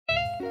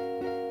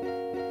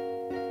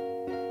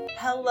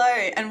Hello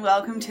and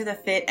welcome to the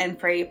Fit and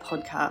Free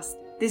podcast.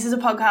 This is a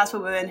podcast for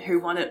women who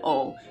want it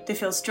all, to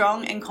feel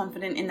strong and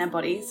confident in their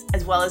bodies,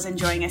 as well as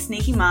enjoying a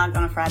sneaky mug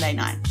on a Friday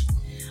night.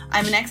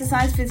 I'm an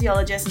exercise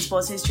physiologist and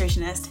sports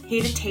nutritionist,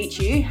 here to teach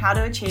you how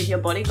to achieve your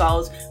body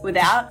goals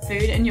without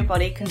food and your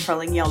body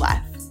controlling your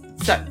life.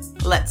 So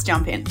let's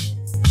jump in.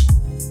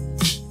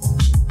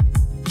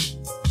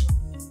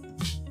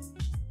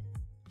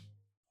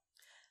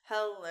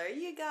 Hello,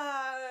 you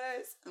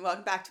guys, and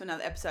welcome back to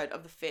another episode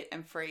of the Fit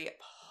and Free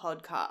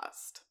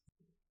podcast.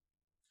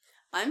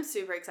 I'm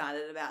super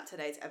excited about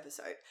today's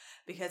episode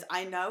because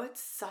I know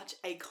it's such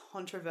a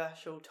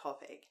controversial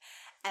topic,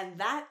 and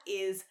that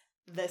is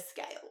the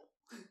scale,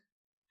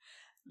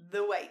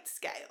 the weight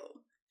scale.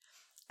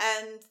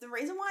 And the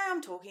reason why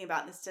I'm talking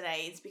about this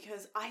today is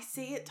because I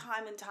see it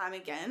time and time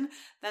again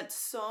that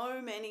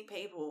so many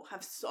people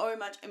have so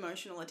much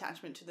emotional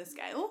attachment to the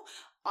scale.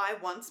 I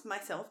once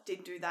myself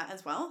did do that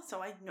as well,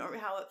 so I know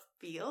how it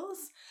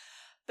feels.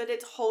 But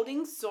it's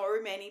holding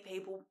so many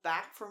people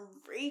back from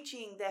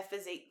reaching their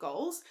physique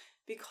goals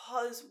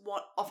because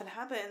what often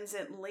happens,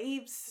 it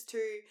leads to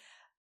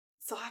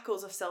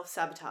cycles of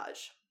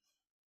self-sabotage.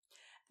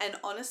 And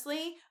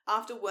honestly,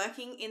 after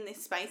working in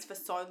this space for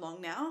so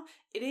long now,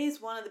 it is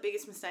one of the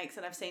biggest mistakes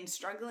that I've seen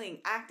struggling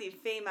active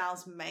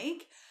females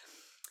make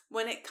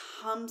when it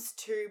comes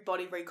to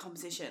body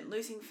recomposition,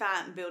 losing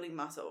fat and building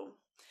muscle.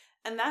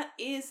 And that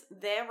is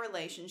their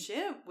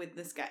relationship with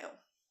the scale.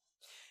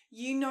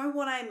 You know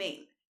what I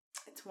mean.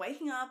 It's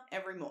waking up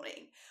every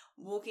morning,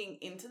 walking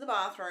into the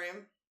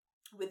bathroom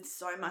with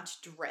so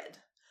much dread,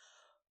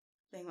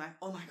 being like,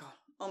 oh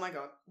my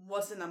God,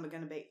 what's the number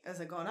going to be? Has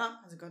it gone up?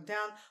 Has it gone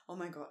down? Oh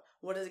my God,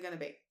 what is it going to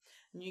be?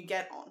 And you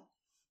get on.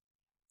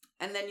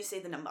 And then you see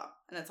the number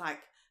and it's like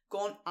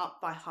gone up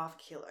by half a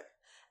kilo.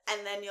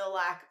 And then you're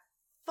like,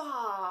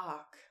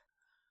 fuck,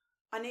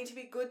 I need to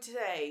be good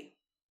today.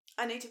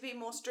 I need to be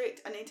more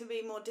strict. I need to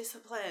be more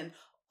disciplined.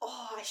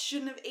 Oh, I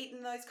shouldn't have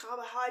eaten those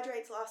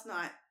carbohydrates last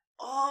night.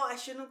 Oh, I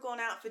shouldn't have gone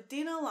out for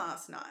dinner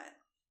last night.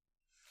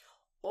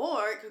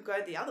 Or it could go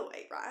the other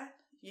way, right?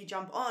 You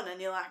jump on and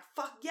you're like,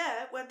 fuck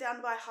yeah, it went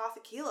down by half a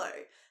kilo.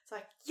 It's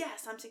like,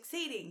 yes, I'm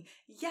succeeding.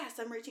 Yes,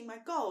 I'm reaching my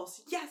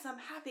goals. Yes, I'm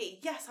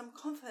happy. Yes, I'm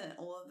confident.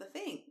 All of the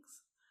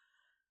things.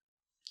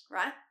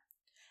 Right?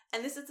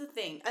 And this is the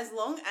thing. As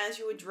long as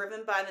you are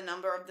driven by the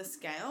number of the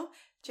scale,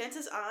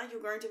 chances are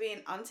you're going to be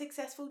an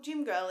unsuccessful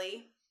gym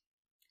girly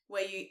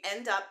where you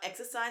end up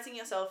exercising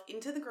yourself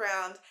into the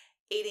ground,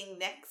 eating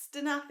next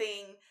to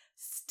nothing,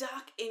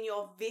 stuck in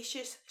your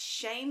vicious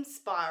shame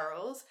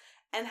spirals,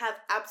 and have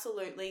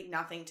absolutely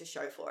nothing to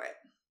show for it.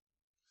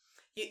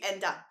 You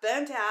end up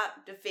burnt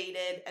out,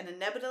 defeated, and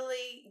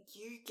inevitably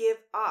you give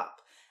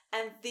up.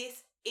 And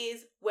this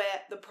is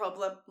where the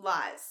problem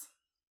lies.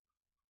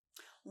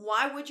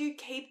 Why would you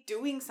keep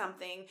doing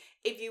something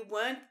if you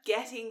weren't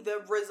getting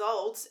the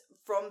results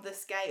from the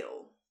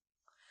scale?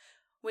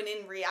 When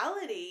in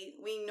reality,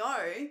 we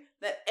know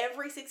that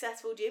every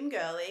successful gym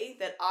girly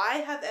that I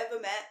have ever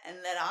met and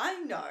that I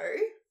know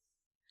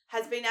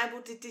has been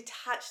able to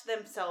detach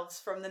themselves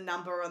from the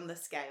number on the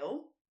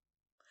scale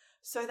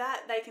so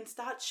that they can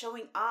start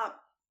showing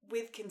up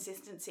with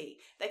consistency.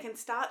 They can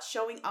start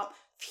showing up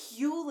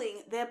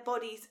fueling their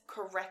bodies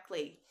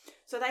correctly.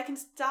 So they can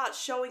start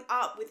showing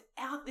up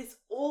without this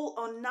all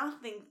or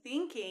nothing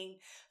thinking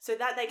so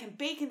that they can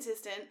be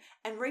consistent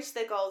and reach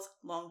their goals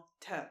long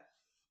term.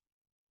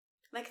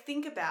 Like,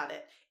 think about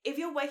it. If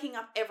you're waking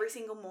up every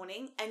single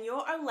morning and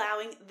you're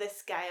allowing the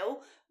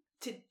scale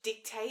to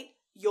dictate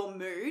your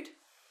mood,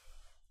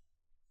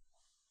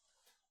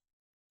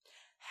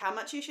 how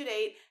much you should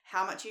eat,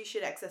 how much you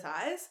should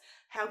exercise,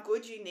 how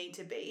good you need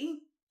to be,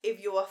 if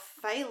you are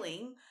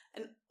failing,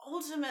 and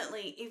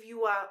ultimately if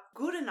you are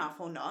good enough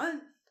or not,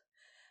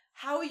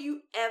 how are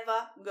you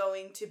ever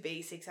going to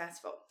be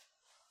successful?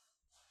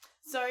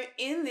 So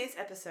in this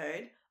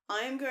episode,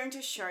 I am going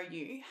to show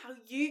you how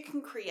you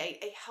can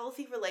create a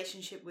healthy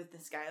relationship with the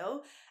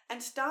scale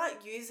and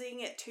start using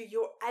it to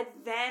your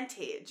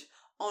advantage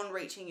on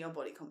reaching your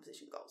body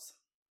composition goals.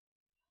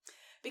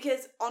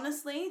 Because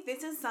honestly,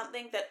 this is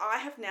something that I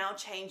have now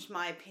changed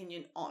my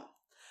opinion on.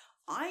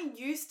 I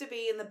used to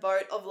be in the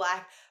boat of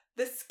like,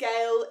 the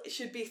scale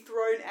should be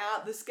thrown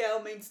out, the scale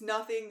means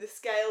nothing, the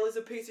scale is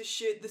a piece of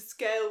shit, the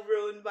scale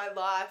ruined my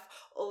life,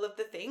 all of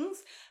the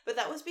things. But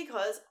that was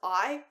because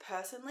I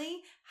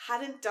personally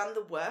hadn't done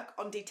the work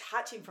on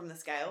detaching from the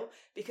scale,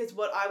 because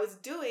what I was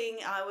doing,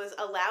 I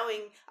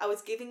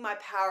was giving my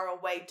power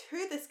away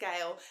to the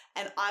scale,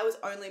 and I was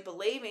only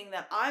believing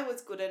that I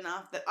was good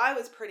enough, that I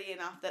was pretty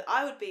enough, that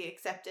I would be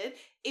accepted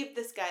if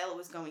the scale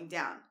was going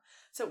down.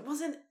 So it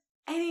wasn't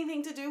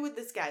anything to do with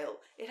the scale.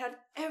 It had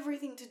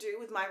everything to do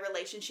with my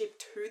relationship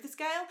to the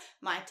scale,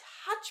 my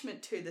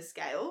attachment to the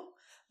scale.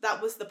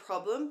 That was the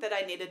problem that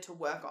I needed to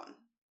work on.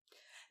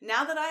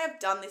 Now that I have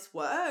done this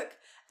work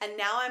and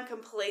now I'm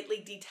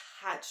completely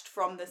detached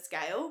from the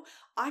scale,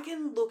 I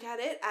can look at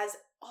it as,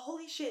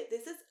 holy shit,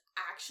 this is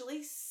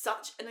actually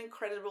such an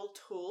incredible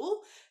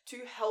tool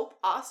to help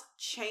us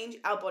change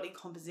our body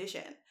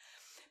composition.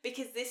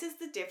 because this is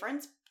the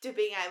difference to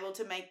being able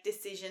to make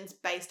decisions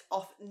based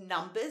off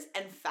numbers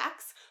and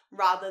facts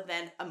rather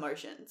than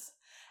emotions.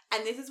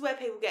 And this is where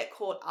people get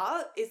caught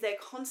up, is they're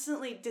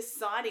constantly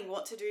deciding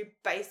what to do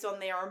based on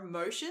their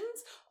emotions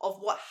of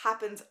what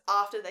happens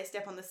after they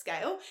step on the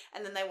scale,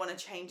 and then they want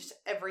to change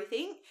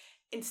everything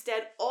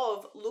instead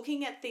of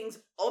looking at things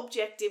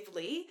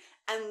objectively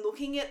and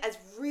looking at it as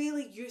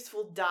really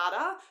useful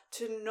data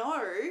to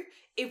know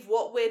if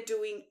what we're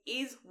doing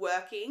is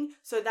working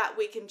so that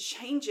we can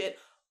change it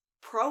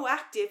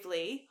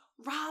proactively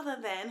rather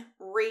than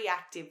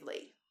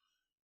reactively.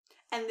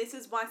 And this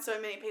is why so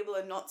many people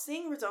are not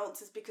seeing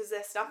results, is because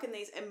they're stuck in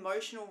these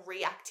emotional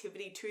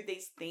reactivity to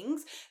these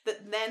things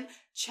that then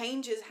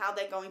changes how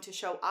they're going to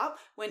show up,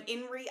 when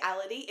in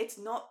reality, it's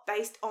not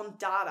based on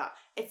data.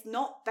 It's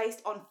not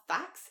based on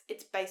facts.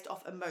 It's based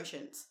off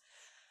emotions.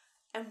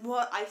 And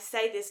what I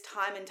say this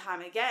time and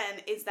time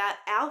again is that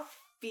our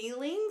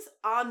feelings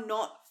are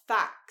not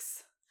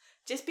facts.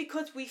 Just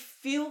because we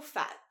feel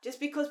fat, just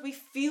because we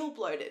feel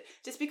bloated,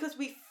 just because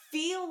we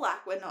feel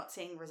like we're not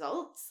seeing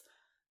results,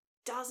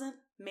 doesn't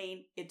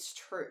mean it's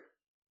true.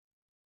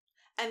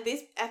 And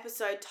this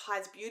episode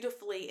ties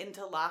beautifully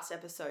into last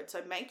episode.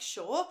 So make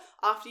sure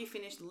after you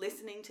finish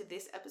listening to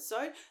this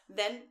episode,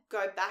 then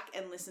go back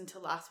and listen to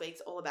last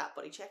week's All About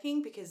Body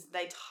Checking, because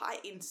they tie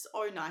in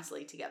so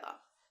nicely together.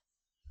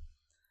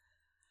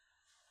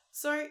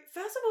 So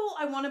first of all,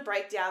 I want to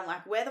break down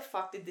where the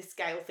fuck did this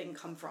scale thing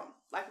come from?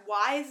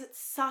 Why is it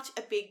such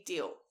a big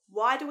deal?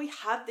 Why do we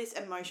have this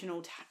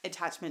emotional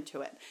attachment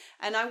to it?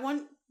 And I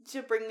want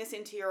to bring this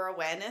into your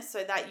awareness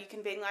so that you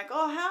can be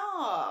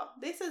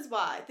this is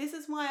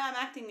why I'm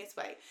acting this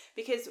way.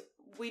 Because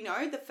we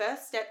know the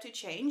first step to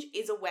change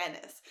is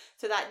awareness,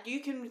 so that you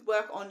can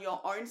work on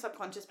your own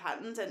subconscious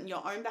patterns and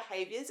your own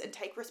behaviors and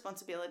take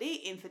responsibility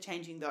in for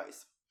changing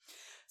those.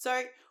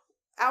 So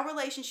our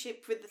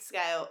relationship with the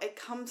scale, it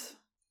comes,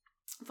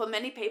 for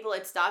many people,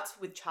 it starts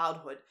with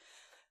childhood.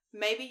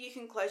 Maybe you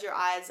can close your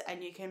eyes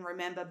and you can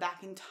remember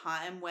back in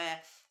time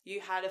where you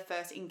had a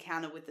first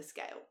encounter with the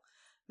scale.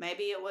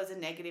 Maybe it was a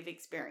negative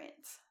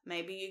experience.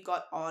 Maybe you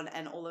got on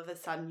and all of a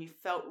sudden you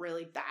felt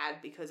really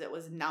bad because it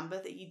was a number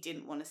that you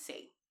didn't want to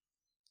see.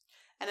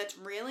 And it's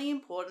really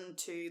important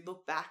to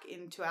look back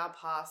into our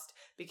past,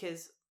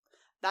 because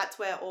that's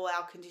where all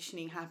our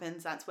conditioning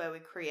happens. That's where we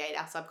create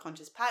our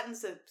subconscious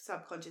patterns, the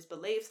subconscious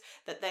beliefs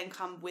that then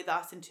come with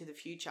us into the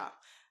future,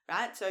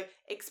 right? So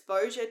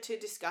exposure to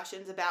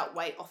discussions about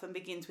weight often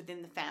begins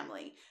within the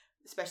family.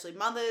 Especially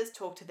mothers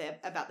talk to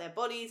about their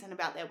bodies and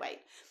about their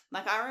weight.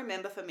 I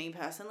remember for me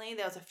personally,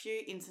 there was a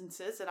few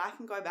instances that I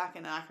can go back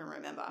and I can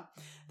remember.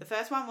 The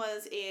first one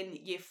was in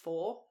year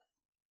 4,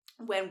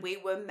 when we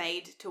were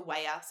made to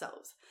weigh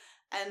ourselves.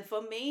 And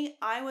for me,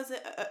 I was an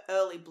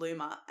early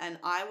bloomer, and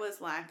I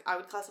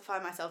would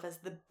classify myself as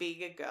the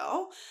bigger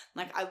girl.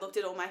 I looked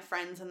at all my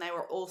friends and they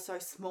were all so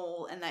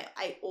small and they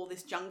ate all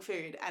this junk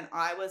food, and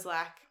I was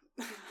I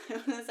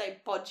want to say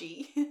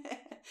podgy.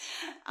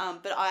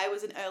 But I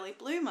was an early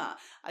bloomer.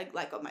 I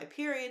got my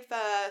period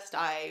first.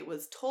 I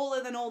was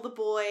taller than all the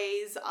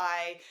boys.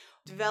 I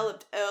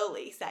developed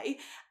early, say.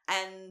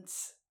 And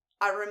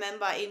I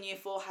remember in year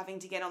 4 having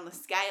to get on the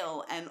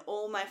scale, and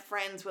all my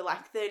friends were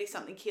 30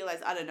 something kilos.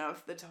 I don't know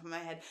off the top of my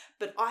head,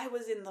 but I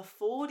was in the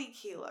 40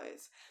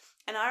 kilos.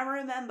 And I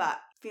remember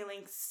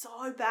feeling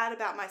so bad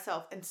about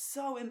myself and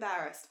so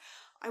embarrassed.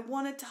 I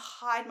wanted to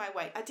hide my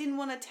weight. I didn't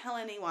want to tell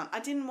anyone. I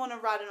didn't want to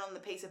write it on the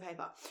piece of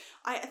paper.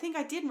 I think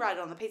I did write it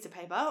on the piece of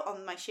paper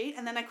on my sheet,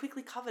 and then I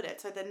quickly covered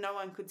it so that no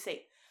one could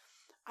see.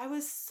 I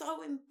was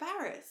so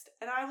embarrassed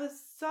and I was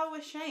so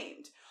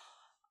ashamed.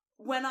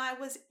 When I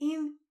was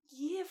in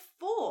year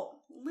 4,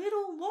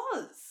 little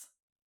was.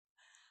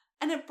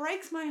 And it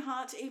breaks my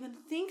heart to even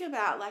think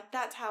about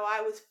that's how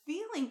I was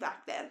feeling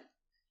back then.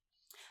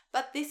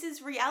 But this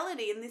is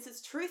reality, and this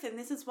is truth, and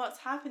this is what's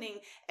happening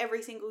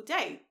every single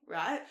day,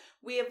 right?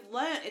 We have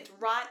learned it's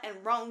right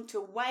and wrong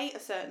to weigh a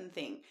certain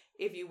thing.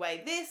 If you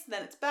weigh this,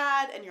 then it's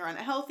bad and you're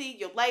unhealthy,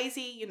 you're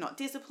lazy, you're not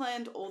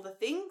disciplined, all the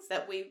things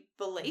that we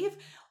believe.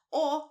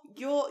 Or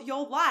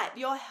you're light,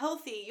 you're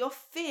healthy, you're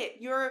fit,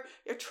 you're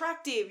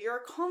attractive,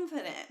 you're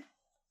confident.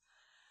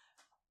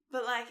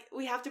 But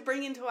we have to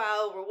bring into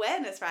our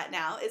awareness right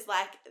now is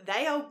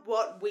they are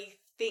what we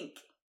think.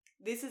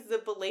 This is the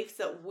beliefs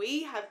that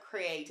we have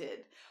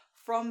created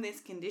from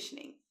this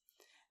conditioning.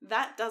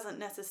 That doesn't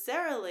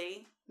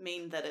necessarily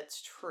mean that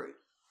it's true.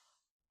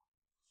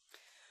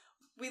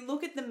 We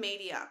look at the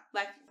media,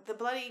 the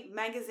bloody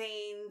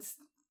magazines,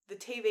 the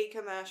TV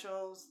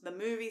commercials, the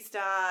movie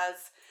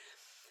stars.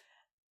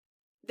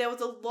 There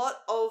was a lot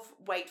of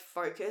weight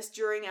focus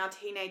during our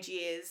teenage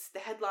years. The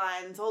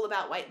headlines all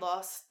about weight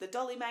loss, the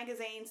Dolly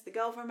magazines, the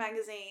Girlfriend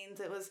magazines.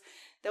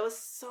 There was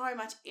so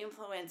much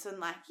influence on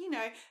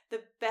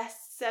the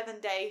best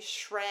 7-day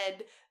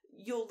shred.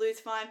 You'll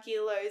lose 5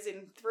 kilos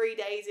in 3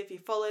 days if you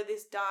follow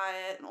this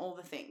diet, and all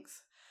the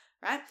things,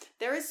 right?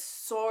 There is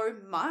so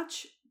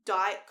much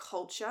diet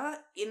culture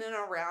in and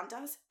around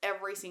us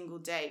every single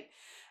day.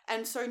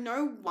 And so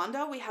no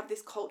wonder we have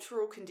this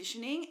cultural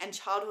conditioning and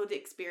childhood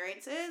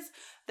experiences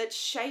that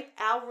shape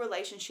our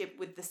relationship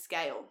with the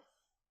scale.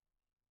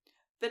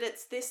 But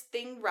it's this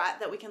thing, right,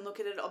 that we can look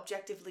at it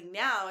objectively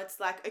now. It's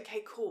like,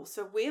 okay, cool.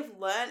 So we've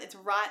learned it's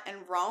right and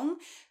wrong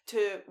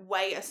to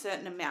weigh a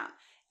certain amount.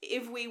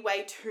 If we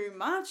weigh too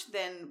much,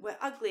 then we're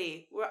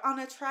ugly, we're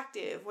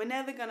unattractive, we're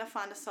never going to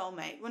find a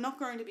soulmate, we're not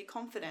going to be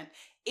confident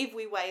if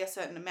we weigh a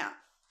certain amount.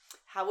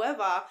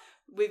 However,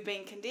 we've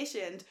been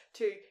conditioned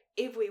to,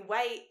 if we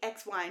weigh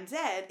X, Y, and Z,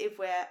 if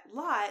we're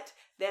light,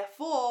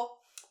 therefore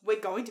we're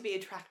going to be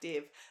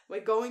attractive, we're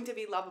going to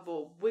be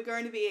lovable, we're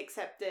going to be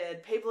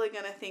accepted, people are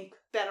going to think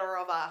better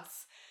of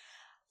us,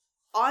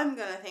 I'm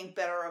going to think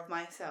better of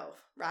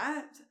myself,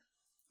 right?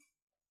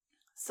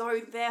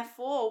 So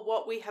therefore,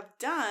 what we have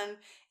done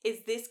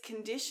is this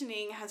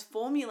conditioning has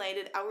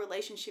formulated our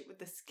relationship with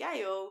the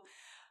scale.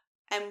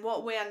 And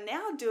what we are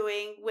now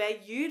doing, we're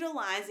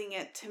utilizing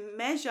it to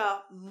measure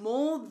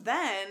more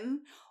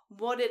than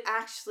what it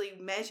actually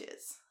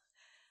measures.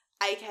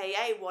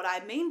 AKA, what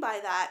I mean by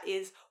that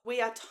is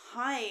we are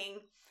tying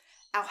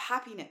our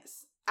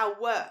happiness, our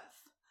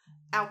worth,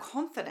 our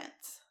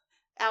confidence,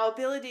 our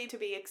ability to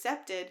be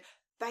accepted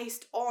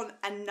based on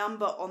a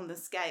number on the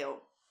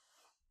scale.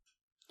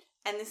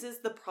 And this is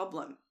the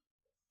problem.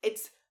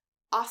 It's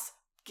us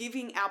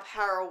giving our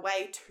power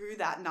away to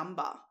that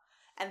number.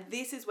 And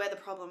this is where the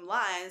problem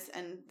lies.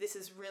 And this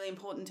is really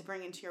important to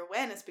bring into your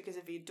awareness, because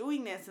if you're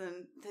doing this,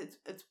 then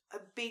it's a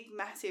big,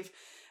 massive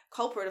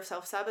culprit of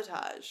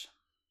self-sabotage.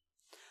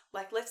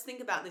 Like, let's think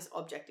about this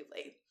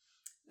objectively.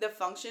 The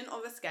function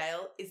of a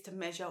scale is to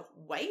measure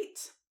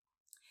weight.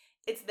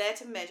 It's there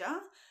to measure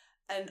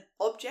an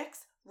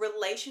object's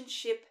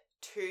relationship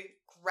to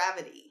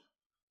gravity.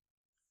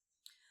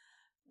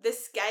 The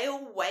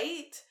scale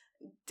weight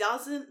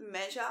doesn't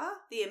measure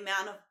the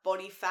amount of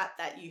body fat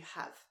that you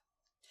have.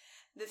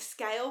 The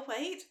scale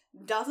weight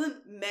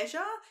doesn't measure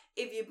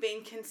if you've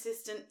been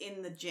consistent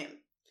in the gym.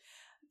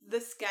 The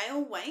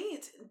scale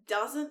weight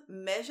doesn't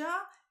measure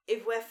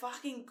if we're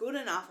fucking good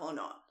enough or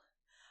not.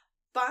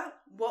 But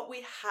what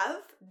we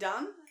have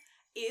done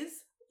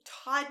is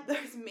tied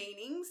those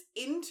meanings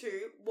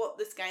into what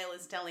the scale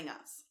is telling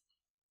us.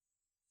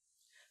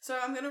 So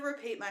I'm going to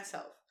repeat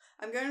myself.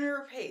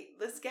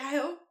 The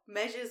scale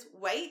measures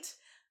weight,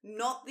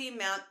 not the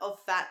amount of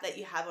fat that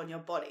you have on your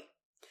body.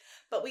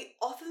 But we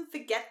often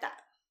forget that.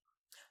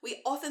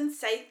 We often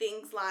say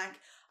things like,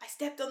 I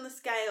stepped on the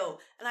scale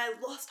and I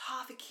lost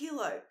 0.5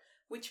 kilo,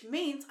 which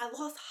means I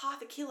lost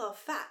 0.5 kilo of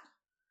fat.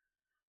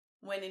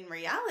 When in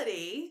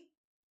reality,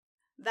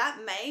 that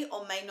may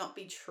or may not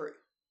be true.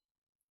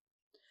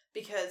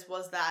 Because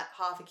was that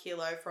 0.5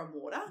 kilo from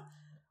water?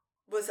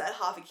 Was that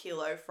 0.5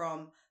 kilo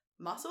from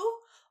muscle?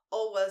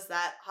 Or was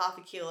that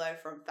 0.5 kilo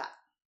from fat?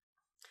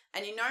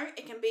 And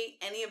it can be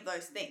any of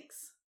those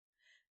things.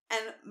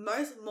 And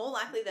more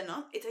likely than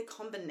not, it's a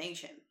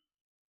combination.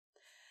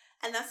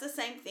 And that's the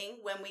same thing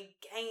when we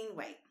gain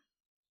weight.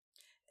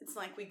 It's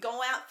like we go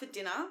out for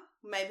dinner,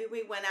 maybe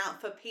we went out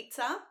for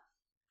pizza,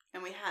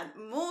 and we had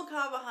more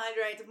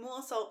carbohydrates,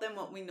 more salt than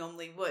what we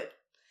normally would.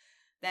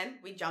 Then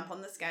we jump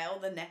on the scale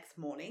the next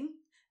morning,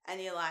 and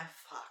you're like,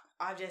 fuck,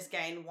 I've just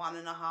gained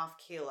 1.5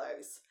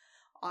 kilos.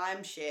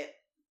 I'm shit.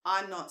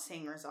 I'm not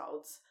seeing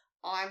results.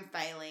 I'm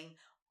failing.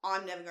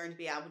 I'm never going to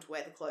be able to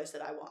wear the clothes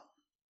that I want.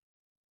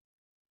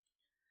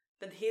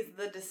 But here's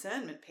the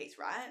discernment piece,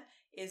 right?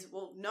 Is,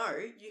 well, no,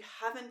 you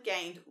haven't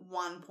gained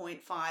 1.5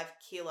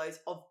 kilos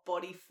of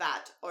body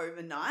fat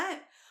overnight.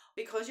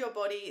 Because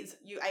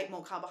you ate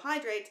more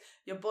carbohydrates,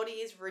 your body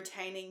is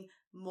retaining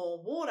more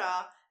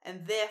water,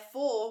 and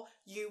therefore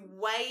you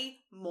weigh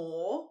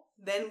more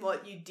than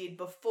what you did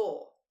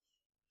before.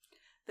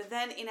 But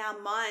then in our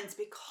minds,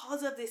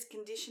 because of this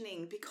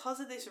conditioning, because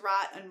of this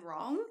right and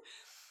wrong,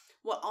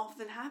 what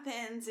often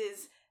happens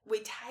is we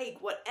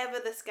take whatever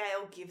the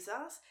scale gives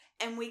us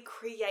and we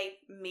create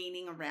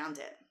meaning around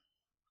it.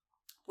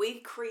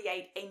 We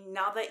create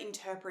another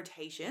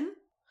interpretation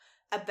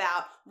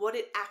about what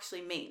it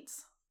actually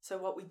means. So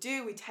what we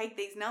do, we take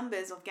these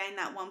numbers of gain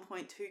that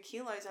 1.2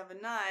 kilos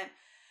overnight,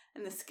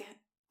 and the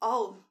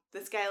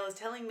scale is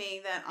telling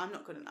me that I'm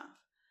not good enough.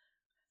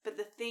 But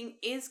the thing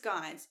is,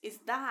 guys, is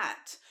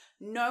that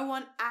no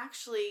one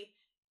actually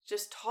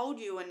just told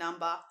you a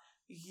number.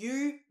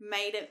 You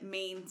made it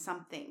mean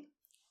something.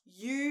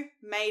 You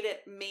made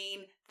it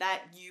mean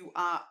that you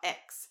are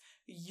X.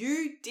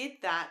 You did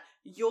that.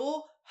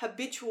 Your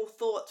habitual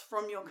thoughts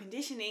from your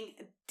conditioning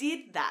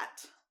did that,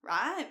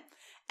 right?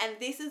 And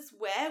this is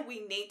where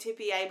we need to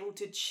be able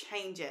to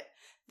change it.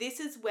 This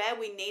is where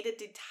we need to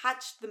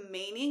detach the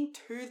meaning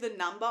to the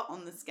number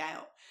on the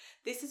scale.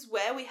 This is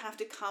where we have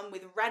to come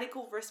with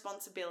radical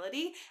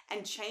responsibility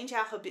and change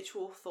our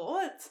habitual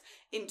thoughts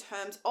in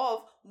terms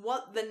of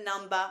what the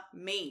number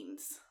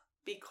means.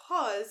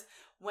 Because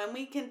when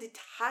we can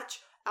detach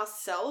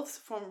ourselves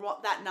from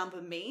what that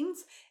number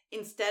means,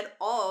 instead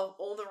of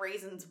all the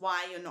reasons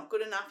why you're not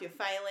good enough, you're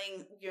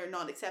failing, you're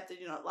not accepted,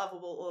 you're not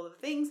lovable, all of the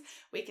things,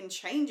 we can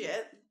change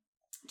it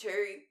to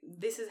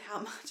this is how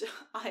much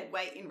I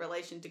weigh in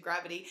relation to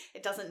gravity.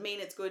 It doesn't mean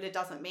it's good. It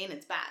doesn't mean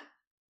it's bad.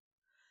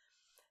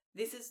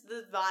 This is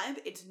the vibe.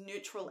 It's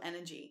neutral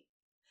energy.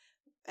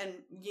 And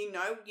you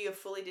know you're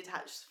fully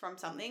detached from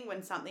something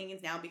when something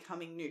is now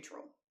becoming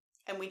neutral.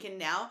 And we can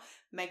now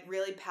make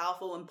really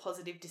powerful and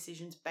positive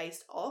decisions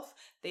based off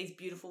these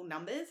beautiful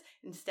numbers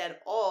instead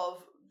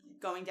of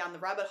going down the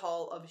rabbit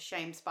hole of a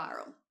shame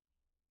spiral.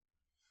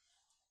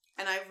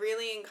 And I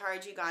really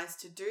encourage you guys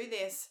to do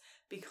this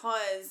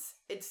because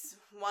it's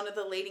one of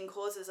the leading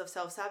causes of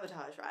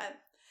self-sabotage, right?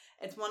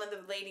 It's one of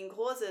the leading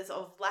causes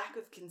of lack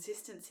of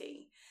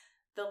consistency,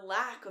 the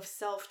lack of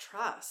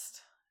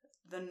self-trust,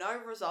 the no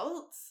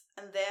results,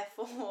 and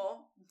therefore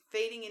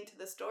feeding into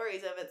the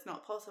stories of it's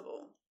not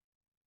possible.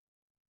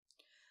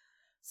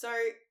 So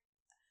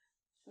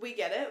we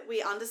get it.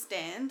 We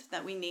understand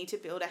that we need to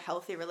build a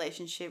healthy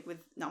relationship with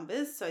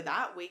numbers so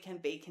that we can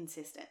be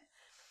consistent.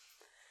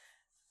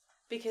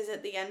 Because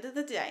at the end of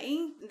the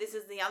day, this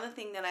is the other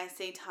thing that I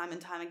see time and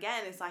time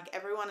again, is like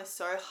everyone is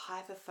so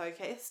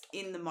hyper-focused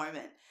in the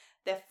moment.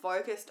 They're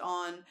focused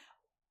on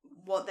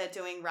what they're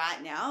doing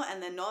right now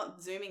and they're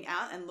not zooming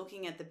out and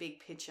looking at the big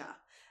picture.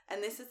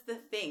 And this is the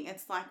thing.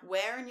 It's like,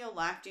 where in your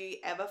life do you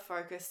ever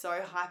focus so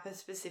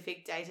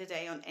hyper-specific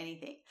day-to-day on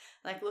anything?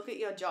 Like, look at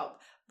your job.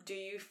 Do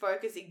you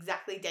focus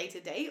exactly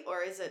day-to-day,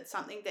 or is it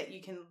something that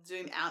you can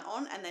zoom out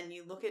on and then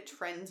you look at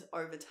trends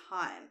over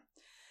time?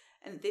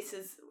 And this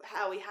is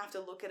how we have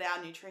to look at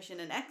our nutrition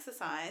and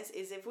exercise,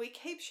 is if we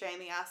keep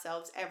shaming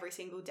ourselves every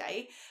single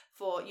day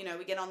for, you know,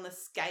 we get on the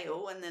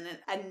scale and then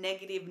a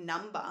negative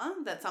number,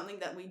 that's something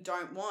that we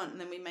don't want, and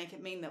then we make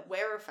it mean that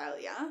we're a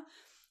failure,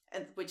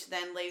 and which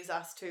then leaves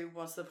us to,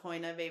 what's the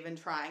point of even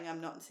trying?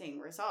 I'm not seeing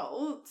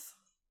results.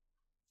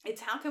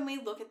 It's how can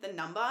we look at the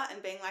number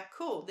and being like,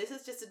 cool, this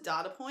is just a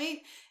data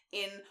point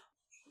in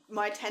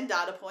my 10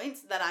 data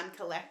points that I'm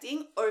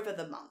collecting over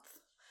the month.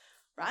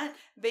 Right?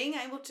 Being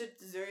able to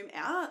zoom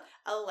out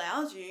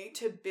allows you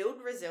to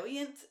build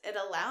resilience. It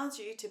allows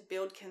you to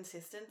build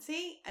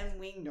consistency. And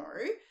we know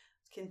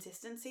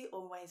consistency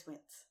always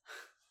wins.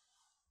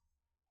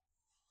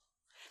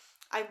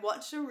 I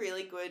watched a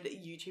really good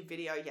YouTube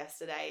video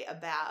yesterday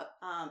about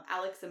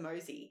Alex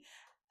Hormozi.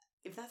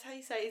 If that's how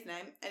you say his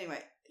name.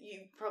 Anyway, you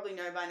probably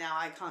know by now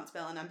I can't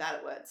spell and I'm bad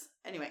at words.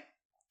 Anyway,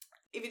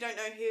 if you don't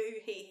know who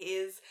he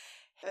is,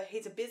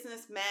 he's a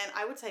businessman,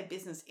 I would say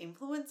business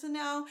influencer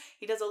now.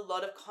 He does a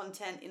lot of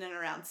content in and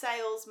around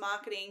sales,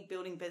 marketing,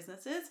 building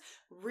businesses.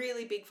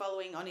 Really big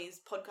following on his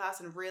podcast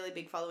and really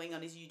big following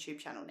on his YouTube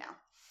channel now.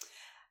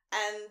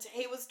 And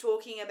he was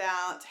talking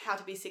about how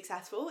to be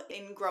successful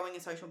in growing a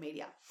social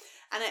media.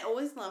 And I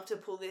always love to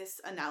pull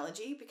this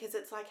analogy because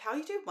it's like how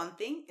you do one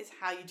thing is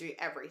how you do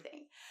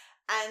everything.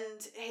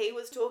 And he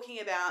was talking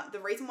about the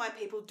reason why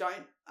people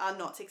are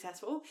not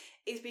successful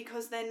is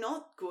because they're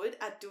not good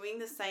at doing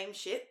the same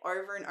shit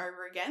over and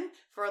over again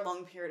for a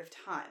long period of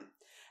time.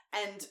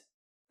 And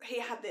he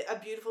had a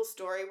beautiful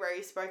story where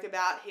he spoke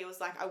about, he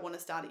was like, I want to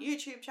start a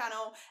YouTube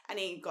channel, and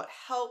he got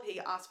help. He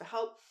asked for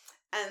help,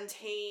 and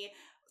he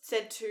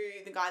said to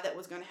the guy that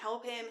was going to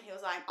help him, he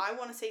was like, I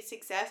want to see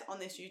success on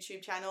this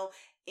YouTube channel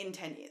in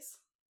 10 years.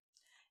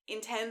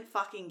 In 10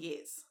 fucking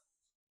years.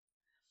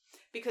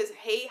 Because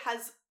he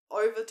has,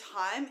 over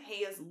time,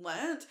 he has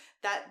learnt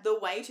that the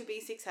way to be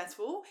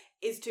successful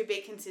is to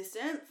be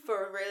consistent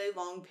for a really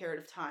long period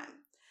of time.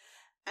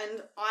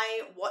 And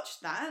I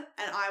watched that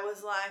and I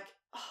was like,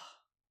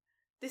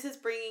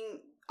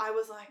 I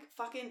was like,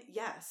 fucking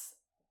yes.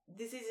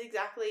 This is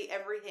exactly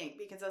everything,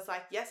 because I was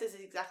like, yes, this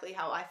is exactly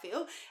how I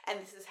feel and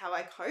this is how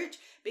I coach,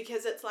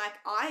 because it's like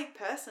I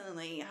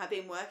personally have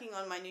been working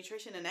on my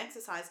nutrition and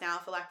exercise now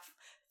for like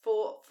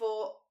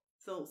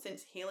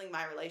since healing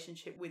my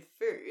relationship with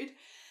food,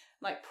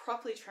 like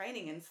properly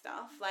training and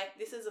stuff. Like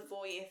this is a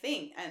 4-year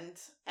thing, and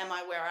am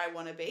I where I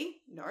want to be?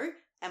 No.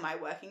 Am I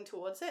working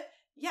towards it?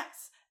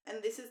 Yes.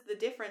 And this is the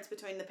difference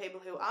between the people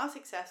who are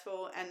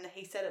successful, and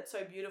he said it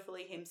so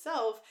beautifully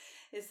himself,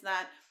 is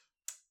that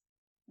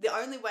the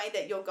only way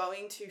that you're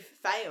going to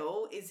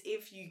fail is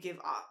if you give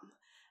up.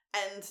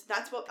 And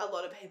that's what a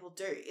lot of people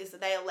do, is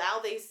that they allow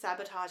these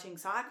sabotaging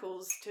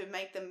cycles to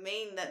make them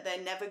mean that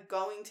they're never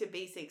going to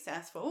be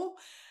successful,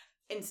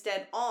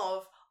 instead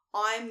of,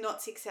 I'm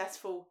not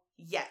successful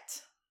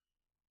yet.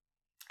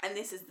 And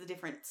this is the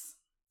difference.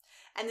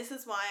 And this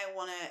is why I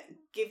want to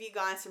give you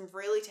guys some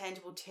really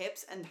tangible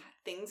tips and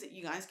things that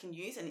you guys can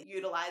use and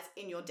utilize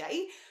in your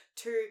day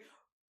to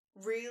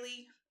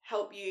really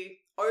help you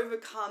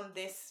overcome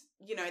this,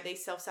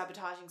 these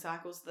self-sabotaging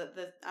cycles that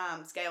the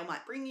scale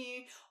might bring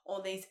you,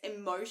 or these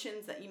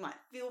emotions that you might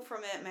feel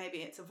from it. Maybe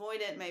it's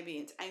avoidant, maybe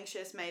it's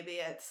anxious, maybe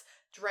it's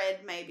dread,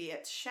 maybe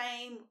it's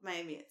shame,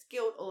 maybe it's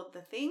guilt, all of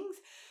the things,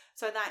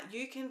 so that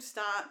you can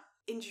start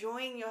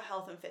enjoying your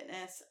health and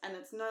fitness, and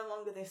it's no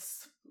longer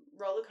this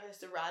roller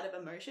coaster ride of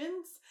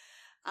emotions,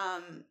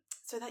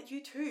 so that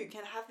you too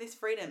can have this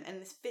freedom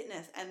and this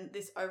fitness and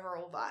this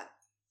overall vibe.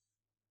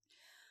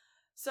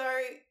 So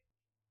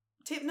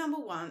tip number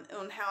 1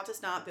 on how to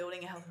start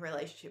building a healthy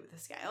relationship with the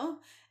scale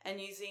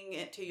and using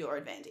it to your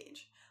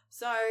advantage.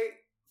 So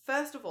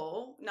First of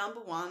all, number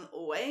one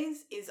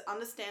always is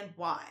understand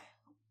why.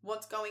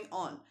 What's going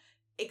on?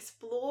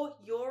 Explore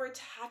your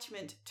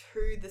attachment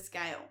to the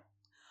scale.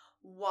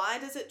 Why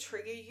does it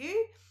trigger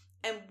you?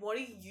 And what are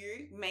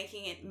you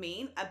making it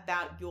mean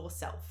about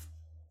yourself?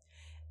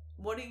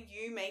 What are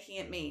you making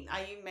it mean?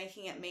 Are you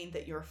making it mean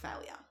that you're a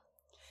failure?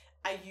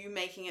 Are you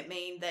making it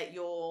mean that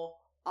you're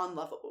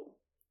unlovable?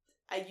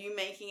 Are you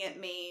making it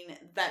mean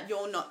that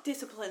you're not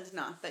disciplined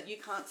enough, that you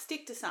can't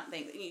stick to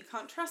something, that you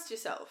can't trust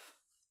yourself?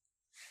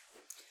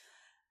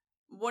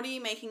 What are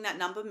you making that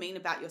number mean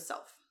about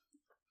yourself?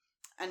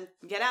 And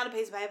get out a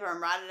piece of paper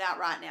and write it out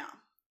right now.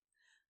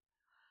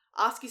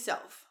 Ask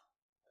yourself,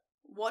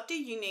 what do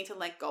you need to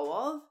let go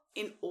of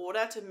in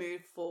order to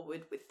move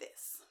forward with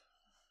this?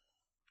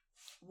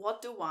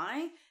 What do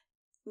I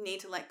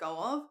need to let go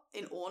of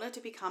in order to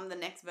become the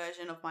next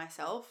version of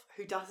myself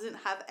who doesn't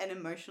have an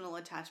emotional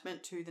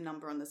attachment to the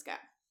number on the scale?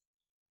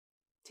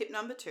 Tip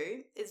number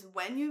 2 is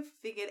when you've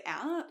figured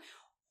out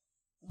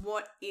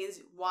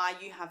why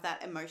you have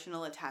that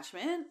emotional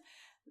attachment,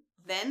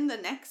 then the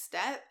next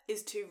step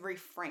is to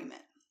reframe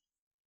it.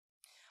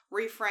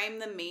 Reframe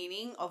the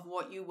meaning of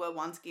what you were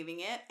once giving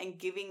it and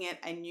giving it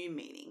a new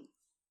meaning.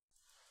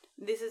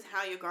 This is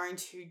how you're going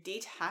to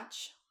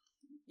detach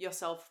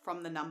yourself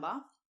from the number,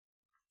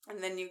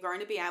 and then you're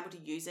going to be able to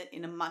use it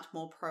in a much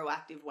more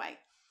proactive way.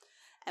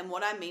 And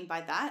what I mean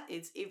by that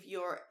is if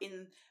you're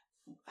in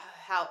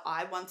how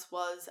I once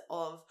was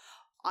of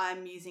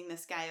I'm using the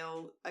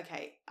scale,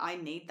 okay, I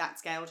need that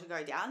scale to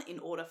go down in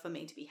order for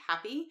me to be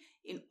happy,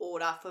 in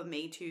order for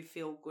me to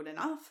feel good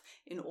enough,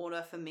 in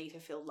order for me to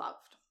feel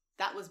loved.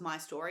 That was my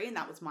story and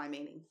that was my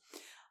meaning.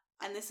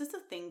 And this is the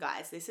thing,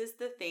 guys. This is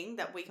the thing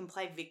that we can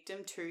play victim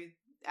to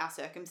our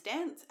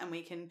circumstance and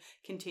we can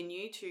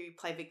continue to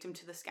play victim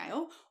to the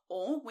scale,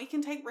 or we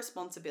can take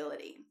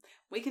responsibility.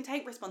 We can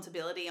take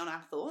responsibility on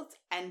our thoughts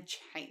and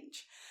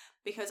change.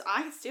 Because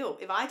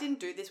if I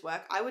didn't do this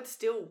work, I would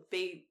still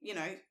be,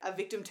 a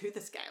victim to the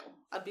scale.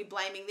 I'd be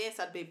blaming this,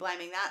 I'd be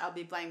blaming that, I'd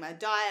be blaming my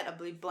diet, I'd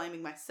be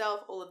blaming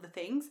myself, all of the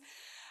things.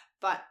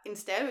 But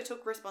instead, we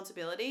took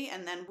responsibility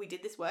and then we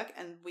did this work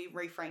and we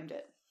reframed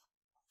it.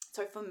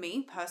 So for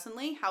me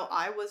personally, how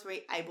I was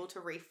able to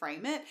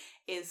reframe it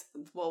is,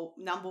 well,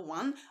 number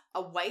one,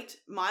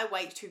 my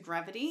weight to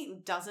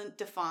gravity doesn't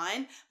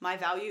define my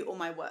value or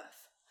my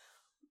worth.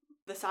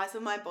 The size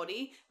of my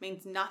body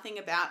means nothing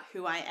about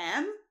who I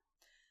am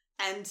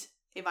and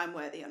if I'm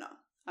worthy or not.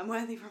 I'm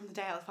worthy from the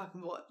day I was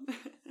fucking born.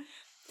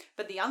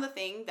 But the other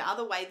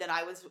way that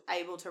I was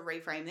able to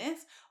reframe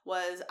this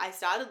was I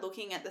started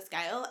looking at the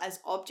scale as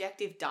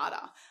objective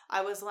data.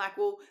 I was like,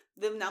 well,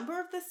 the number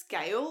of the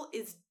scale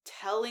is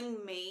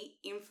telling me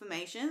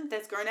information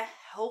that's going to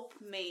help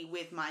me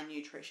with my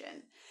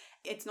nutrition.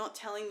 It's not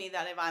telling me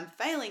that if I'm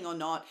failing or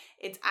not,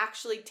 it's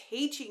actually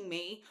teaching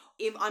me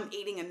if I'm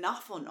eating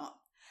enough or not.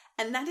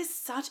 And that is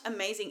such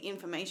amazing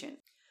information.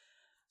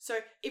 So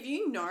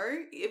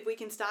if we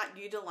can start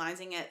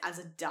utilizing it as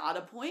a data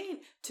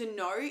point to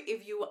know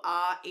if you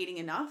are eating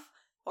enough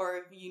or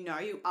if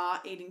you are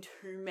eating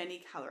too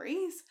many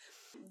calories,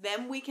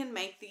 then we can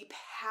make the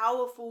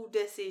powerful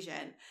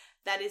decision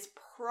that is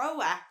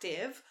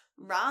proactive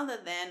rather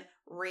than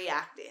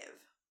reactive.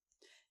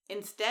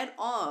 Instead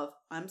of,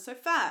 I'm so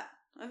fat,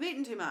 I've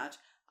eaten too much,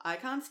 I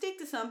can't stick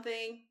to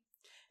something,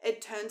 it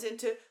turns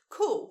into,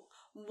 cool,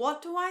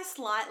 what do I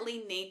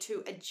slightly need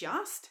to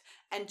adjust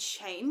and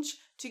change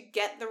to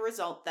get the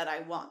result that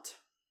I want?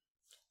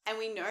 And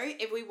we know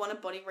if we want a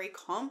body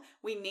recomp,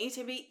 we need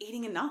to be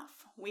eating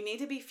enough. We need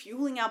to be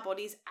fueling our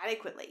bodies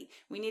adequately.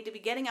 We need to be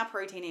getting our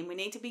protein in. We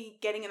need to be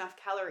getting enough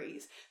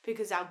calories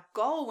because our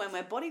goal when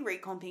we're body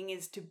recomping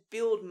is to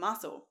build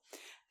muscle.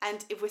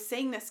 And if we're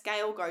seeing the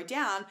scale go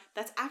down,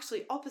 that's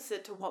actually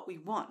opposite to what we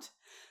want.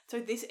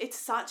 So it's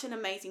such an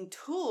amazing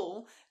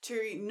tool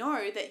to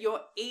know that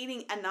you're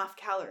eating enough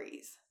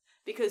calories.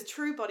 Because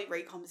true body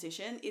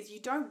recomposition is you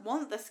don't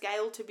want the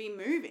scale to be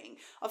moving.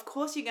 Of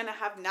course, you're going to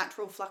have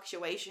natural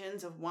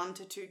fluctuations of 1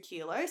 to 2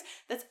 kilos.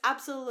 That's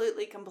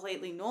absolutely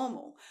completely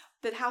normal.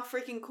 But how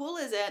freaking cool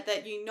is it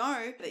that you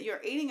know that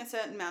you're eating a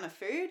certain amount of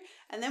food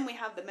and then we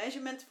have the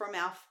measurements from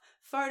our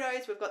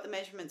photos, we've got the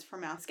measurements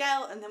from our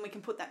scale, and then we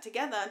can put that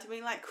together to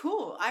be like,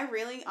 cool, I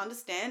really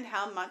understand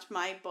how much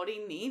my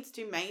body needs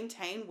to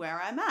maintain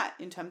where I'm at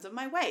in terms of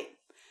my weight.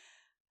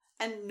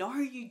 And no,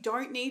 you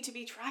don't need to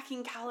be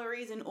tracking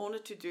calories in order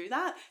to do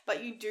that,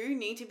 but you do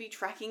need to be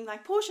tracking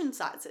like portion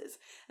sizes.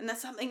 And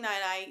that's something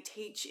that I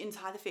teach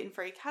inside the Fit and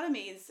Free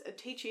Academy is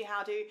teach you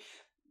how to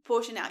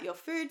portion out your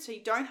food so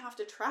you don't have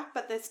to track,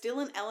 but there's still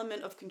an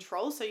element of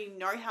control so you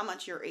know how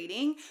much you're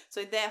eating.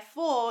 So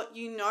therefore,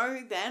 you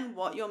know then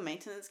what your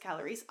maintenance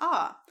calories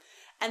are.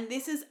 And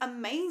this is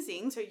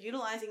amazing. So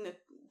utilizing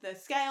the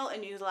scale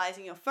and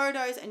utilizing your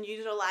photos and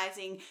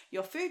utilizing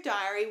your food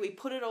diary, we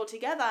put it all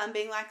together and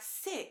being like,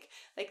 sick.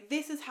 Like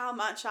this is how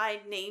much I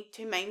need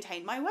to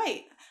maintain my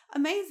weight.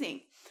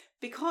 Amazing.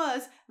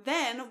 Because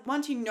then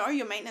once you know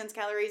your maintenance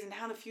calories and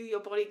how to fuel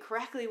your body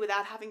correctly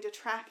without having to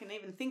track and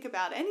even think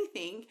about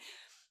anything,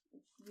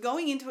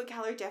 going into a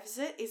calorie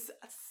deficit is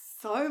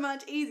so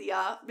much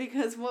easier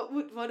because what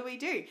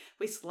do?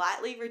 We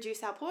slightly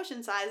reduce our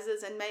portion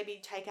sizes and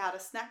maybe take out a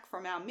snack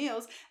from our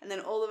meals, and then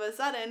all of a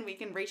sudden we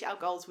can reach our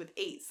goals with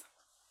ease.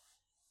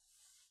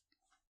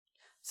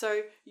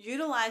 So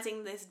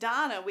utilizing this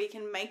data, we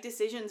can make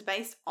decisions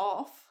based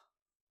off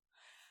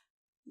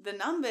the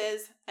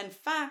numbers and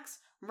facts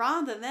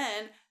rather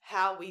than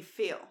how we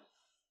feel.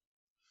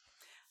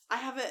 I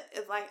have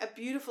a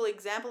beautiful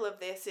example of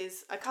this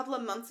is a couple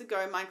of months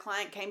ago, my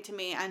client came to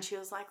me and she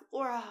was like,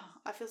 Laura,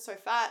 I feel so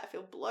fat. I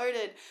feel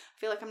bloated. I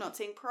feel like I'm not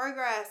seeing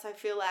progress. I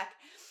feel like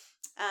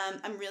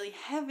I'm really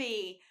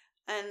heavy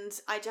and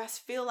I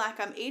just feel like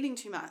I'm eating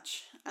too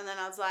much. And then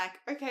I was like,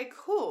 okay,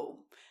 cool.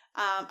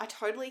 I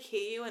totally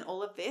hear you in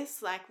all of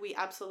this. Like, we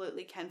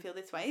absolutely can feel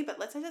this way, but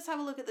let's just have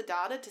a look at the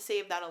data to see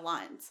if that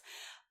aligns.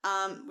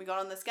 We got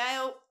on the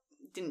scale,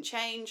 didn't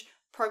change.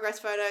 Progress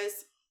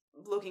photos,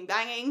 looking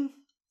banging.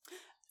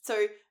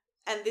 So,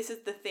 and this is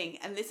the thing,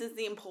 and this is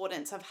the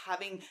importance of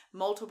having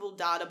multiple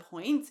data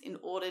points in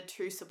order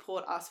to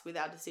support us with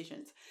our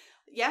decisions.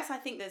 Yes, I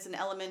think there's an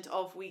element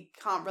of we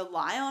can't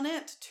rely on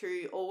it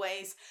to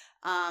always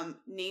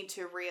need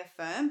to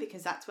reaffirm,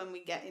 because that's when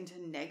we get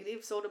into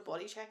negative sort of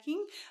body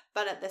checking.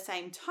 But at the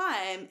same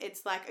time,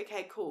 it's like,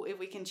 okay, cool. If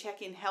we can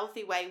check in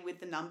healthy way with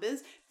the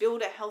numbers,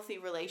 build a healthy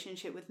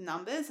relationship with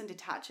numbers and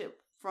detach it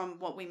from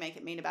what we make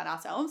it mean about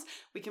ourselves,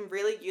 we can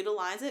really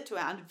utilize it to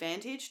our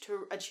advantage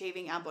to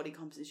achieving our body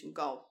composition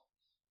goal.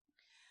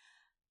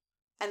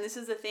 And this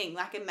is the thing,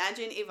 like,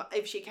 imagine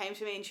if she came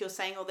to me and she was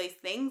saying all these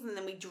things and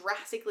then we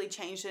drastically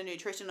changed her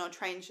nutrition or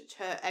changed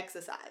her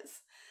exercise.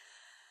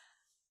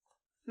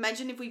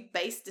 Imagine if we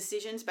based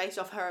decisions based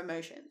off her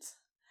emotions.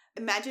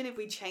 Imagine if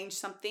we changed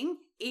something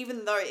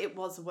even though it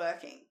was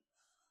working.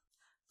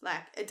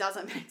 Like, it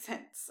doesn't make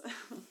sense.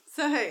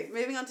 So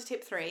moving on to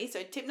tip 3.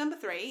 So tip number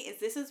 3 is,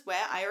 this is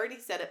where I already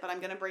said it, but I'm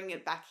going to bring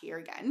it back here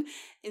again,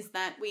 is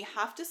that we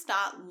have to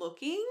start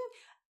looking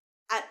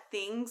at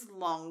things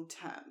long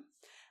term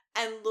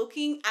and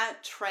looking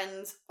at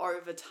trends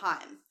over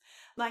time.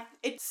 Like,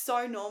 it's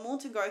so normal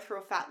to go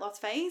through a fat loss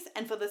phase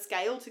and for the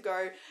scale to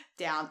go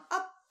down,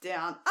 up,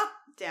 down, up,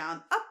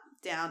 down, up,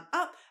 down,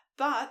 up.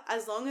 But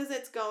as long as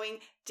it's going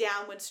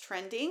downwards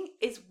trending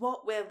is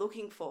what we're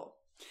looking for.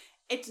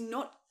 It's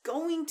not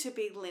going to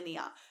be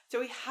linear. So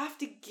we have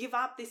to give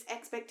up this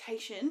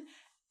expectation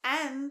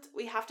and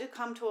we have to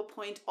come to a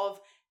point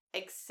of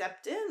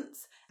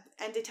acceptance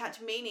and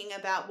detach meaning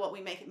about what we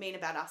make it mean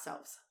about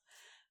ourselves.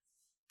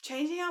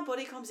 Changing our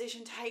body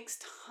composition takes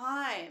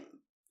time.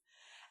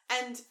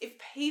 And if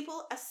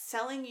people are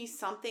selling you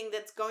something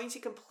that's going to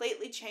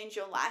completely change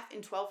your life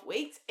in 12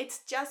 weeks, it's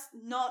just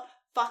not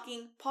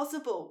fucking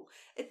possible.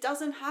 It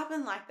doesn't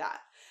happen like that.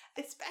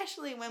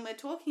 Especially when we're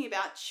talking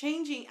about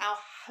changing our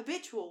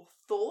habitual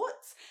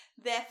thoughts,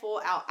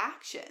 therefore our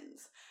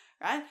actions,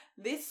 right?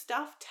 This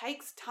stuff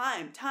takes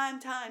time.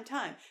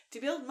 To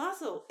build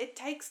muscle, it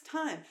takes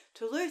time.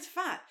 To lose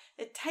fat,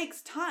 it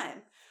takes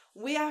time.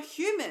 We are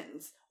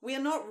humans. We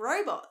are not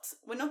robots.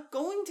 We're not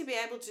going to be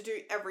able to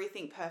do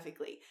everything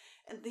perfectly.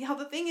 And the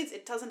other thing is,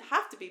 it doesn't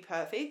have to be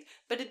perfect,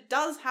 but it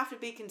does have to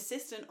be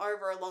consistent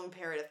over a long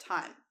period of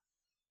time.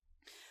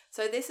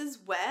 So this is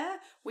where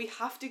we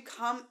have to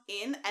come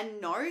in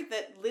and know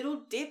that little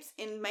dips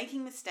in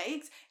making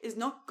mistakes is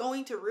not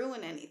going to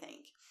ruin anything.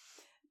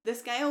 The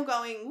scale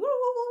going woo, woo,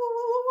 woo,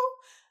 woo,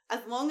 woo,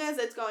 as long as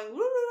it's going woo,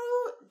 woo,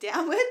 woo,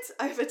 downwards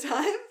over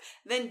time,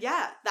 then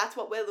yeah, that's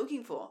what we're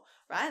looking for,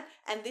 right?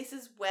 And this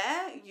is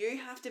where you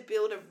have to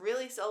build a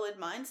really solid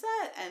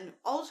mindset and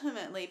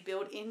ultimately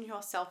build in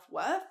your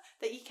self-worth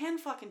that you can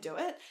fucking do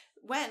it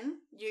when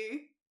you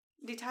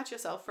detach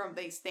yourself from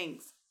these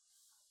things.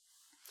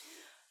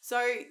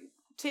 So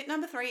tip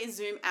number 3 is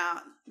zoom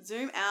out.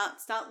 Zoom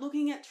out, start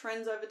looking at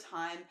trends over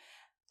time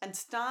and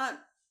start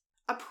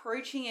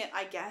approaching it,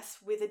 I guess,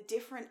 with a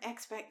different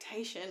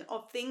expectation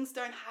of things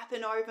don't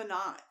happen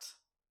overnight.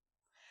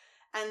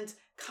 And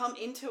come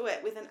into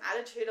it with an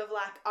attitude of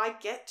like, I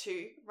get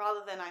to rather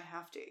than I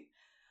have to.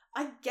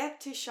 I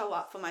get to show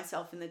up for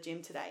myself in the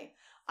gym today.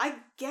 I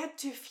get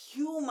to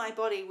fuel my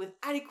body with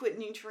adequate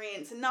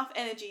nutrients, enough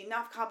energy,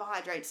 enough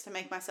carbohydrates to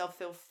make myself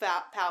feel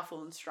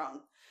powerful and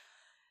strong.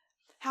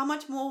 How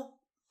much more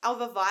of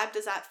a vibe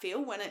does that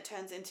feel when it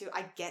turns into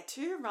I get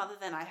to rather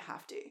than I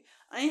have to?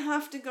 I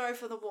have to go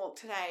for the walk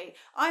today.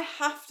 I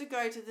have to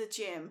go to the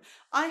gym.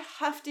 I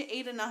have to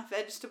eat enough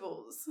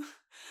vegetables.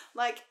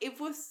 Like,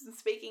 if we're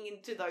speaking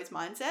into those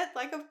mindsets,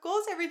 like, of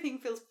course everything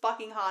feels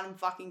fucking hard and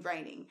fucking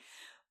draining.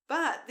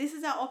 But this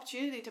is our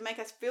opportunity to make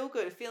us feel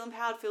good, feel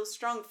empowered, feel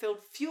strong, feel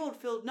fueled,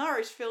 feel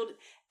nourished, feel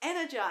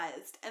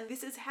energized. And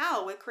this is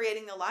how we're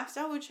creating the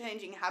lifestyle, we're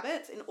changing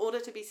habits in order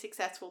to be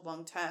successful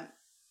long term.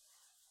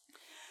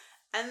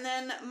 And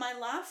then my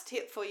last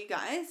tip for you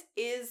guys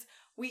is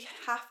we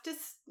have to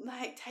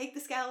take the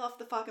scale off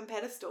the fucking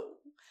pedestal.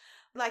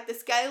 Like, the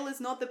scale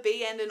is not the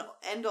be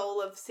end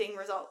all of seeing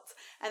results.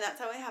 And that's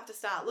how we have to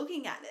start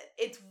looking at it.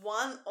 It's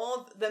one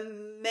of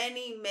the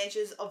many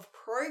measures of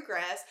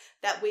progress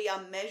that we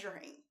are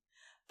measuring.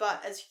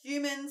 But as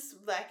humans,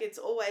 like, it's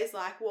always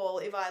like, well,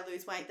 if I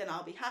lose weight, then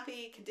I'll be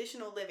happy.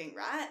 Conditional living,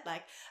 right?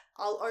 Like,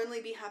 I'll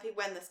only be happy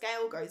when the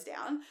scale goes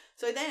down.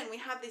 So then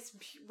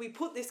we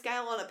put this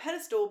scale on a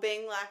pedestal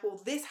being like, well,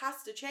 this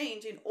has to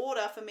change in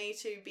order for me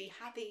to be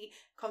happy,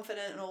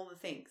 confident, and all the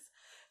things.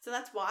 So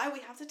that's why we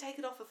have to take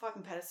it off a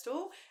fucking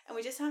pedestal, and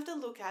we just have to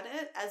look at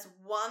it as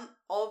one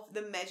of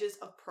the measures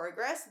of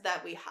progress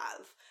that we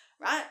have,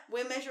 right?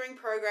 We're measuring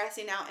progress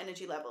in our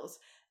energy levels.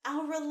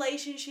 Our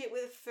relationship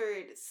with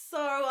food,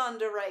 so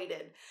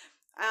underrated.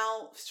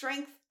 Our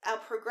strength, our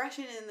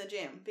progression in the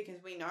gym,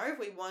 because we know if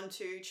we want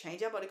to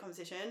change our body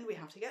composition, we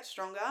have to get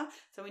stronger.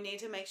 So we need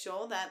to make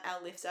sure that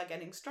our lifts are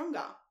getting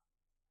stronger.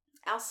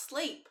 Our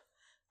sleep,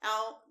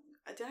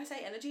 did I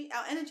say energy?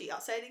 Our energy, I'll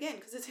say it again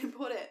because it's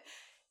important.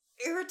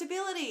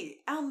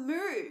 Irritability, our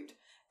mood,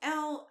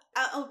 our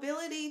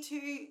ability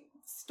to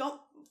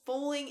stop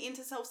falling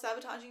into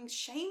self-sabotaging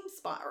shame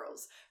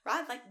spirals,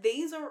 right? Like,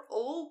 these are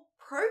all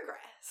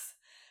progress.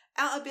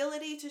 Our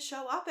ability to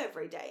show up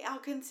every day, our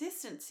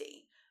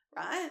consistency,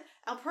 right?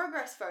 Our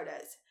progress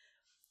photos.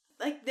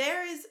 Like,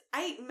 there is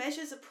 8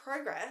 measures of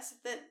progress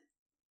that,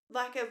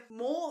 like, are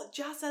more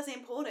just as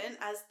important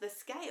as the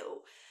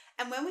scale.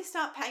 And when we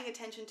start paying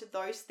attention to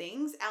those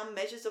things, our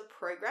measures of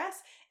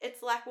progress,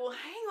 it's like, well,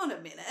 hang on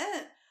a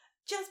minute.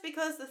 Just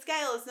because the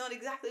scale is not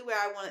exactly where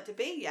I want it to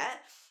be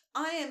yet,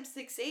 I am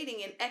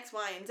succeeding in X,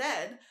 Y, and Z.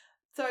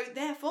 So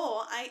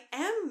therefore, I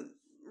am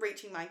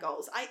reaching my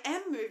goals. I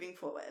am moving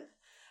forward.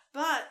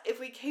 But if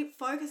we keep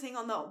focusing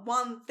on the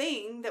one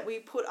thing that we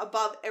put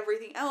above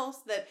everything else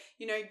that,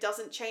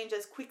 doesn't change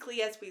as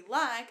quickly as we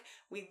like,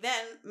 we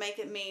then make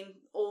it mean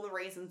all the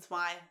reasons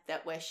why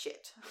that we're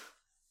shit.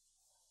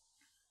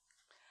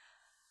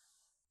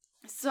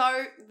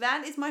 So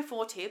that is my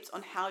 4 tips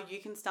on how you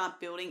can start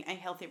building a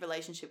healthy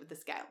relationship with the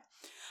scale.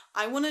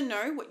 I want to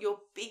know what your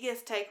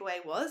biggest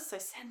takeaway was, so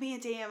send me a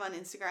DM on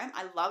Instagram.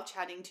 I love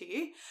chatting to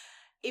you.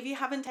 If you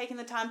haven't taken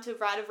the time to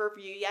write a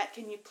review yet,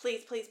 can you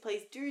please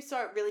do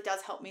so? It really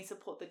does help me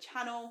support the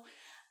channel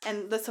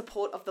and the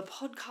support of the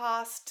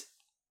podcast.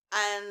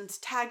 And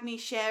tag me,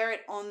 share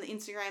it on the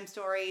Instagram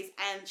stories,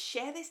 and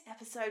share this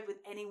episode with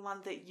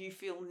anyone that you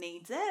feel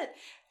needs it,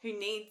 who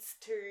needs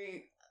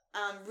to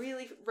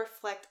really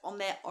reflect on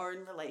their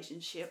own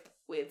relationship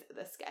with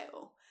the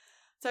scale.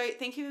 So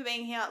thank you for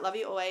being here. Love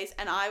you always.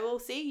 And I will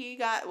see you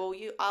guys. Well,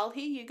 I'll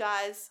hear you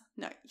guys.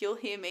 No, you'll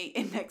hear me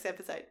in next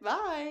episode.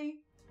 Bye.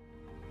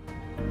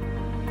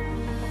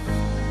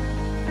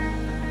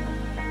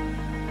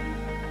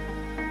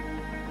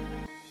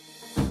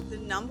 The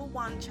number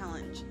one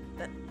challenge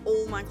that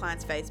all my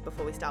clients face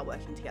before we start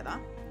working together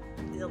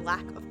is a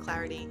lack of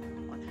clarity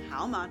on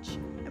how much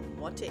and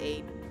what to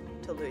eat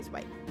to lose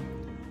weight.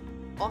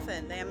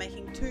 Often they are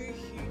making 2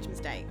 huge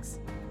mistakes: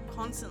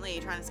 constantly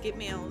trying to skip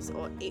meals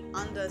or eat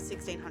under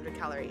 1,600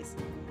 calories.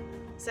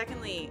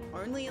 Secondly,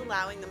 only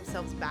allowing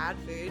themselves bad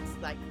foods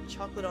like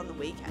chocolate on the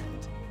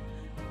weekend,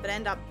 but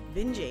end up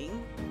binging,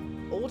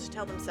 all to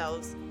tell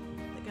themselves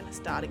they're going to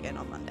start again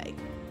on Monday.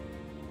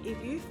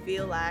 If you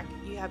feel like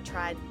you have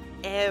tried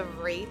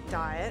every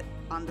diet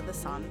under the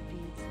sun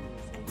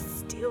and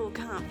still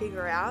can't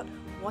figure out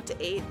what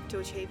to eat to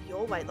achieve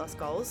your weight loss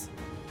goals,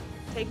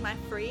 take my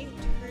free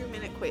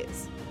 2-minute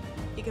quiz.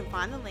 You can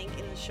find the link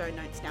in the show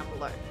notes down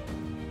below.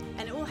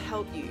 And it will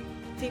help you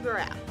figure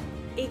out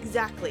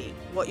exactly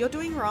what you're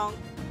doing wrong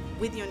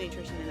with your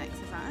nutrition and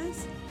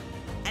exercise,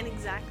 and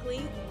exactly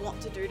what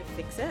to do to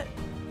fix it,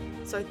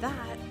 so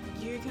that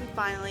you can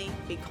finally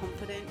be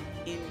confident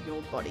in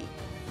your body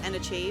and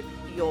achieve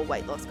your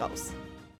weight loss goals.